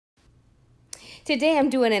Today I'm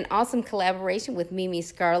doing an awesome collaboration with Mimi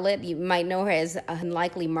Scarlett. You might know her as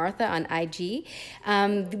Unlikely Martha on IG.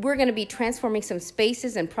 We're going to be transforming some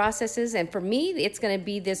spaces and processes, and for me it's going to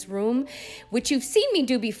be this room, which you've seen me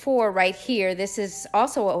do before right here. This is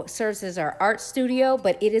also serves as our art studio,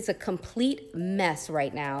 but it is a complete mess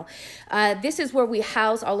right now. This is where we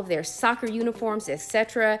house all of their soccer uniforms,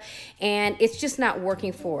 etc., and it's just not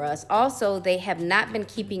working for us. Also, they have not been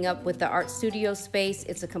keeping up with the art studio space.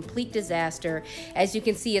 It's a complete disaster. As you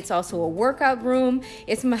can see, it's also a workout room.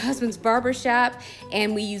 It's my husband's barber shop,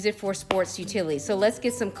 and we use it for sports utilities. So let's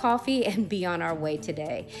get some coffee and be on our way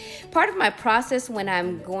today. Part of my process when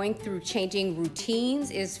I'm going through changing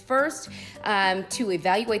routines is first to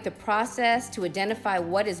evaluate the process, to identify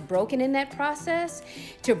what is broken in that process,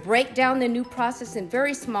 to break down the new process in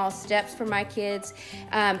very small steps for my kids,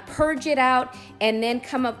 purge it out, and then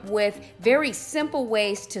come up with very simple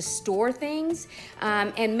ways to store things,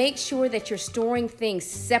 and make sure that you're storing things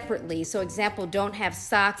separately. So example, don't have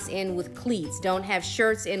socks in with cleats, don't have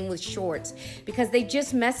shirts in with shorts, because they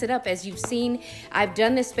just mess it up. As you've seen, I've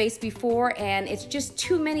done this space before and it's just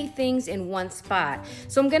too many things in one spot.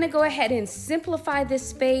 So I'm gonna go ahead and simplify this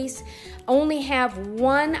space, only have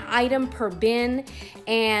one item per bin,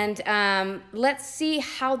 and let's see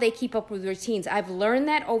how they keep up with routines. I've learned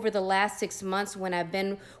that over the last 6 months when I've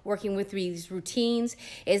been working with these routines,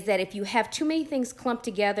 is that if you have too many things clumped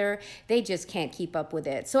together, they just can't keep up with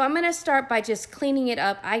it. So I'm gonna start by just cleaning it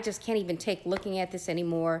up. I just can't even take looking at this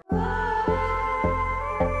anymore.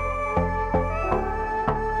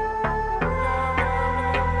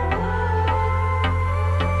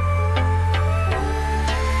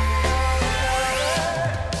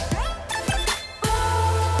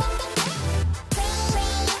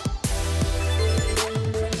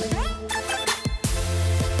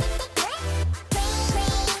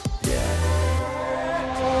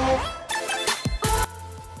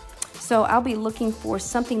 So I'll be looking for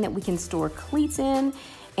something that we can store cleats in,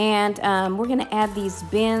 and we're gonna add these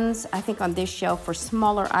bins, I think on this shelf, for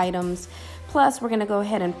smaller items. Plus, we're gonna go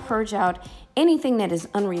ahead and purge out anything that is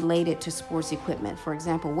unrelated to sports equipment. For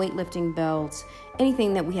example, weightlifting belts,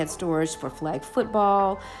 anything that we had storage for flag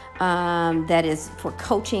football, that is for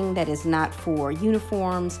coaching, that is not for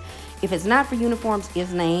uniforms. If it's not for uniforms,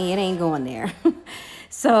 it ain't going there.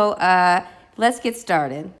 So let's get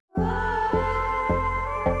started.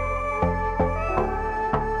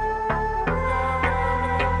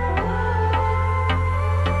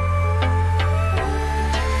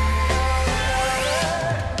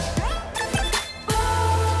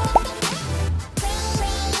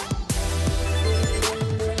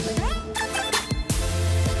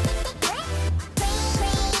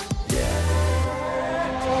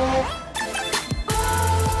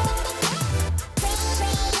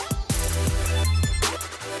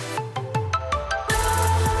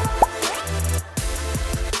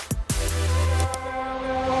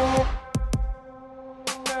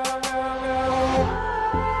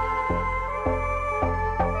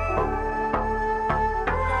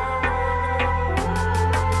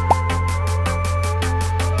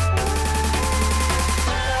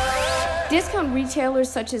 Discount retailers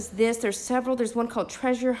such as this, there's several. There's one called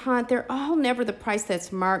Treasure Hunt. They're all never the price that's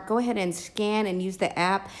marked. Go ahead and scan and use the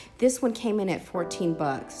app. This one came in at 14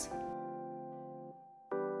 bucks.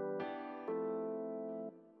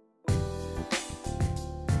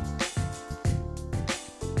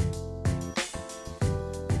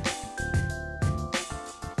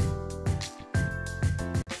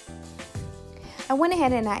 I went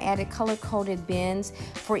ahead and I added color-coded bins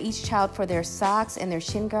for each child for their socks and their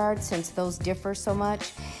shin guards, since those differ so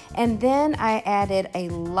much. And then I added a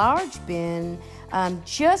large bin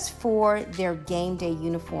just for their game day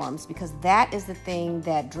uniforms, because that is the thing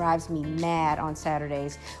that drives me mad on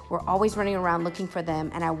Saturdays. We're always running around looking for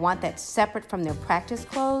them, and I want that separate from their practice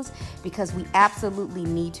clothes, because we absolutely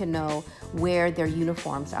need to know where their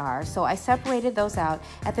uniforms are. So I separated those out.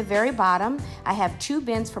 At the very bottom, I have 2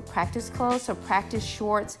 bins for practice clothes, so practice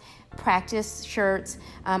shorts, practice shirts.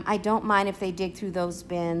 I don't mind if they dig through those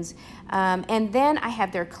bins. And then I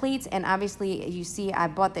have their cleats, and obviously you see I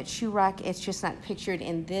bought that shoe rack. It's just not pictured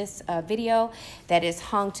in this video, that is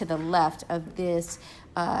hung to the left of this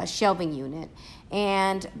shelving unit.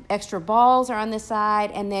 And extra balls are on the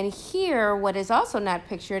side. And then here, what is also not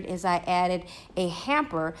pictured is I added a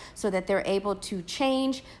hamper so that they're able to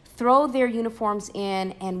change, throw their uniforms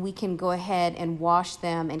in, and we can go ahead and wash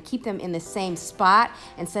them and keep them in the same spot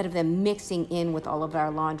instead of them mixing in with all of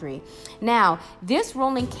our laundry. Now, this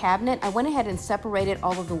rolling cabinet, I went ahead and separated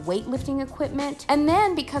all of the weightlifting equipment. And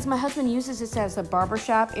then, because my husband uses this as a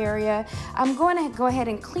barbershop area, I'm going to go ahead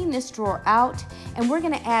and clean this drawer out, and we're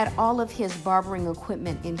going to add all of his barbering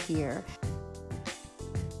equipment in here.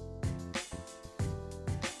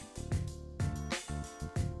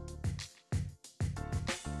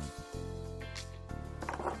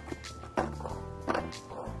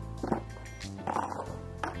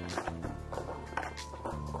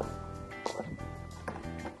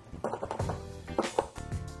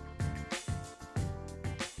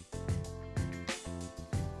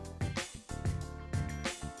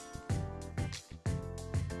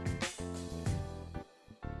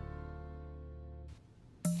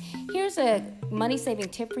 Here's a money-saving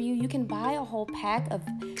tip for you. You can buy a whole pack of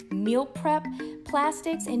meal prep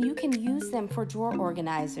plastics, and you can use them for drawer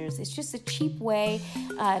organizers. It's just a cheap way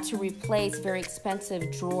to replace very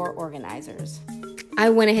expensive drawer organizers. I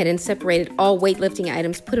went ahead and separated all weightlifting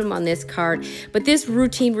items, put them on this cart. But this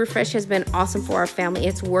routine refresh has been awesome for our family.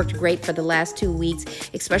 It's worked great for the last 2 weeks,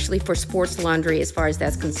 especially for sports laundry as far as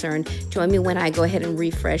that's concerned. Join me when I go ahead and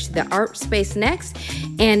refresh the art space next,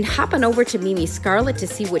 and hop on over to Mimi Scarlett to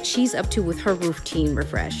see what she's up to with her routine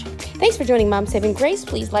refresh. Thanks for joining Mom Saving Grace.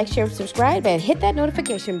 Please like, share, subscribe, and hit that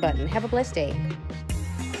notification button. Have a blessed day.